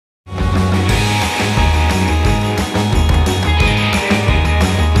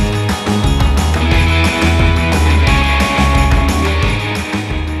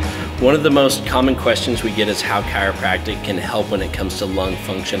One of the most common questions we get is how chiropractic can help when it comes to lung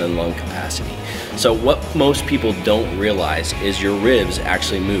function and lung capacity. So what most people don't realize is your ribs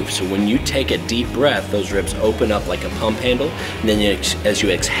actually move. So when you take a deep breath, those ribs open up like a pump handle, and then as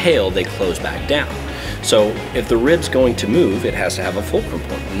you exhale, they close back down. So if the rib's going to move, it has to have a fulcrum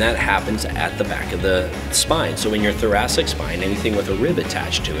point, and that happens at the back of the spine. So in your thoracic spine, anything with a rib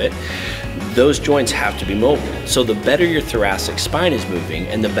attached to it, those joints have to be mobile. So the better your thoracic spine is moving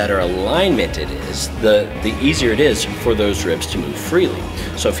and the better alignment it is, the easier it is for those ribs to move freely.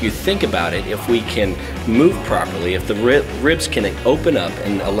 So if you think about it, if we can move properly, if the ribs can open up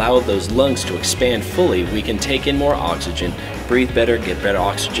and allow those lungs to expand fully, we can take in more oxygen, breathe better, get better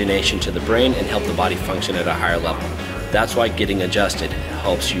oxygenation to the brain, and help the body function at a higher level. That's why getting adjusted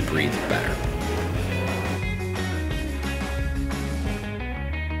helps you breathe better.